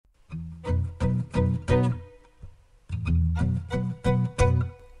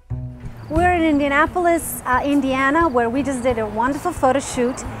in Indianapolis, Indiana, where we just did a wonderful photo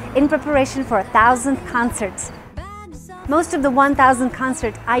shoot in preparation for 1,000th concert. Most of the 1,000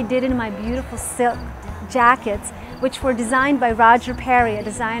 concert I did in my beautiful silk jackets, which were designed by Roger Perry, a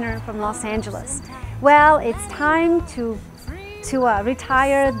designer from Los Angeles. Well, it's time to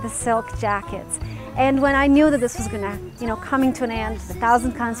retire the silk jackets. And when I knew that this was coming to an end, the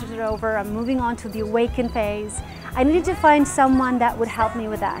 1,000 concerts are over, I'm moving on to the awaken phase, I needed to find someone that would help me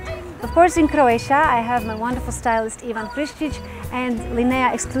with that. Of course, in Croatia, I have my wonderful stylist Ivan Kristić and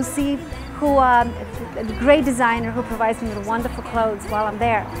Linnea Exclusive, who a great designer who provides me with wonderful clothes while I'm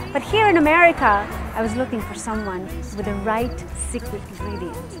there. But here in America, I was looking for someone with the right secret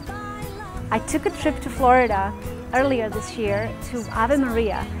ingredient. I took a trip to Florida earlier this year to Ave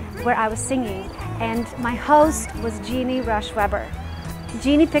Maria, where I was singing, and my host was Jeanne Rush Weber.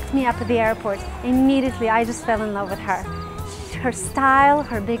 Jeanne picked me up at the airport. Immediately, I just fell in love with her. Her style,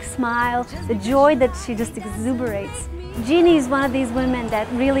 her big smile, the joy that she just exuberates. Jeanne is one of these women that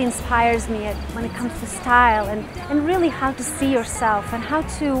really inspires me when it comes to style and really how to see yourself and how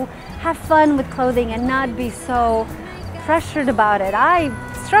to have fun with clothing and not be so pressured about it. I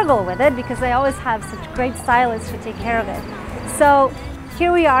struggle with it because I always have such great stylists who take care of it. So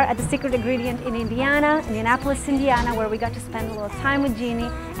here we are at the Secret Ingredient in Indianapolis, Indiana, where we got to spend a little time with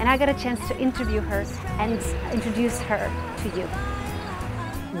Jeanne, and I got a chance to interview her and introduce her to you.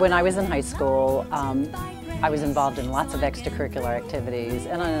 When I was in high school, I was involved in lots of extracurricular activities,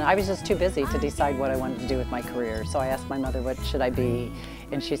 and I was just too busy to decide what I wanted to do with my career. So I asked my mother, what should I be?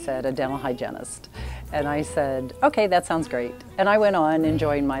 And she said, a dental hygienist. And I said, okay, that sounds great. And I went on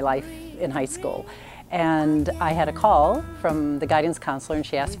enjoying my life in high school. And I had a call from the guidance counselor, and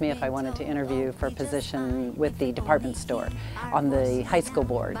she asked me if I wanted to interview for a position with the department store on the high school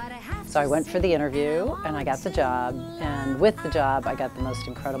board. So I went for the interview, and I got the job, and with the job, I got the most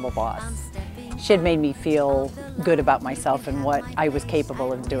incredible boss. She had made me feel good about myself and what I was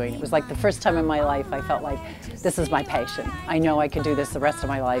capable of doing. It was like the first time in my life I felt like this is my passion. I know I could do this the rest of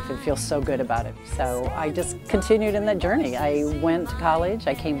my life and feel so good about it. So I just continued in that journey. I went to college,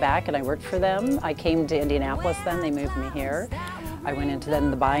 I came back and I worked for them. I came to Indianapolis then, they moved me here. I went into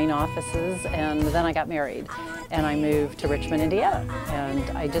then the buying offices, and then I got married and I moved to Richmond, Indiana.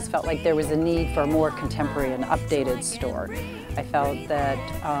 And I just felt like there was a need for a more contemporary and updated store. I felt that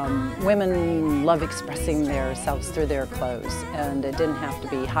women love expressing themselves through their clothes, and it didn't have to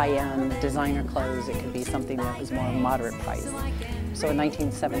be high-end designer clothes. It could be something that was more moderate price. So in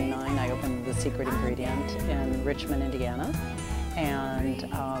 1979, I opened the Secret Ingredient in Richmond, Indiana, and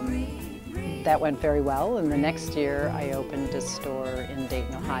that went very well. And the next year, I opened a store in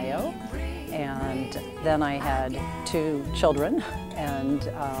Dayton, Ohio, and then I had 2 children and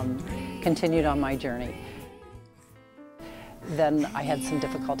continued on my journey. Then I had some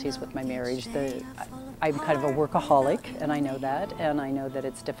difficulties with my marriage. I'm kind of a workaholic, and I know that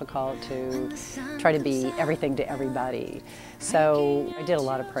it's difficult to try to be everything to everybody. So I did a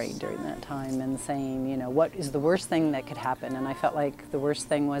lot of praying during that time and saying, you know, what is the worst thing that could happen? And I felt like the worst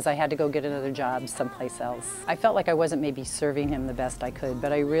thing was I had to go get another job someplace else. I felt like I wasn't maybe serving him the best I could,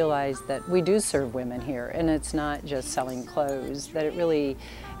 but I realized that we do serve women here, and it's not just selling clothes, that it really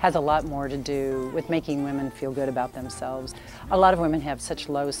has a lot more to do with making women feel good about themselves. A lot of women have such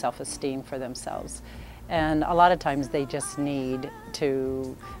low self-esteem for themselves, and a lot of times they just need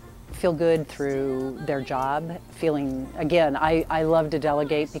to feel good through their job, feeling, again, I love to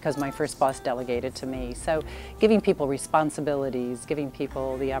delegate because my first boss delegated to me. So giving people responsibilities, giving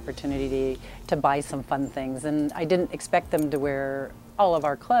people the opportunity to buy some fun things. And I didn't expect them to wear all of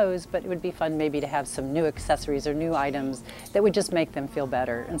our clothes, but it would be fun maybe to have some new accessories or new items that would just make them feel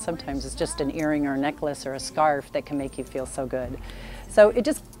better. And sometimes it's just an earring or a necklace or a scarf that can make you feel so good. So it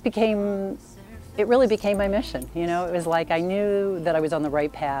just became, it really became my mission. You know, it was like I knew that I was on the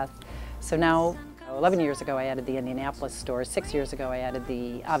right path. So now, 11 years ago I added the Indianapolis store. 6 years ago I added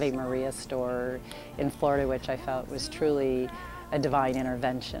the Ave Maria store in Florida, which I felt was truly a divine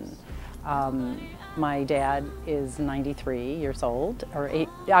intervention. My dad is 93 years old, or I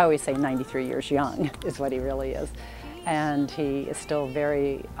always say 93 years young is what he really is. And he is still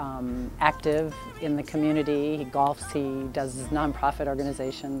very active in the community. He golfs, he does nonprofit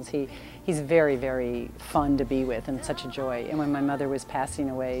organizations. He's very, very fun to be with and such a joy. And when my mother was passing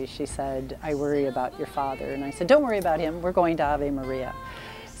away, she said, I worry about your father. And I said, don't worry about him, we're going to Ave Maria.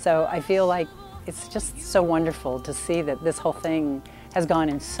 So I feel like it's just so wonderful to see that this whole thing has gone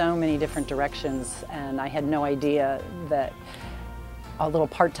in so many different directions, and I had no idea that a little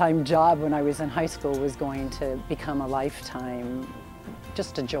part-time job when I was in high school was going to become a lifetime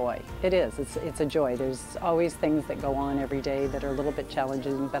just a joy. It is. It's a joy. There's always things that go on every day that are a little bit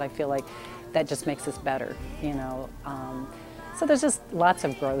challenging, but I feel like that just makes us better, you know. So there's just lots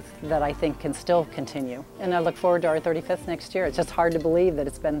of growth that I think can still continue. And I look forward to our 35th next year. It's just hard to believe that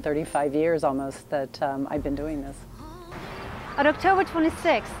it's been 35 years almost that I've been doing this. On October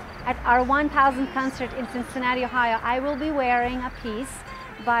 26th, at our 1000th concert in Cincinnati, Ohio, I will be wearing a piece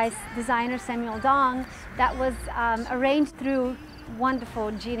by designer Samuel Dong that was arranged through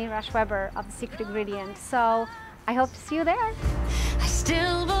wonderful Jeanne Rush Weber of The Secret Ingredient. So I hope to see you there. I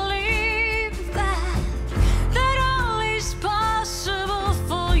still believe that all is possible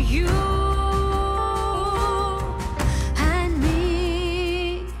for you and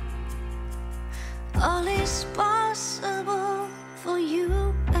me. All is possible.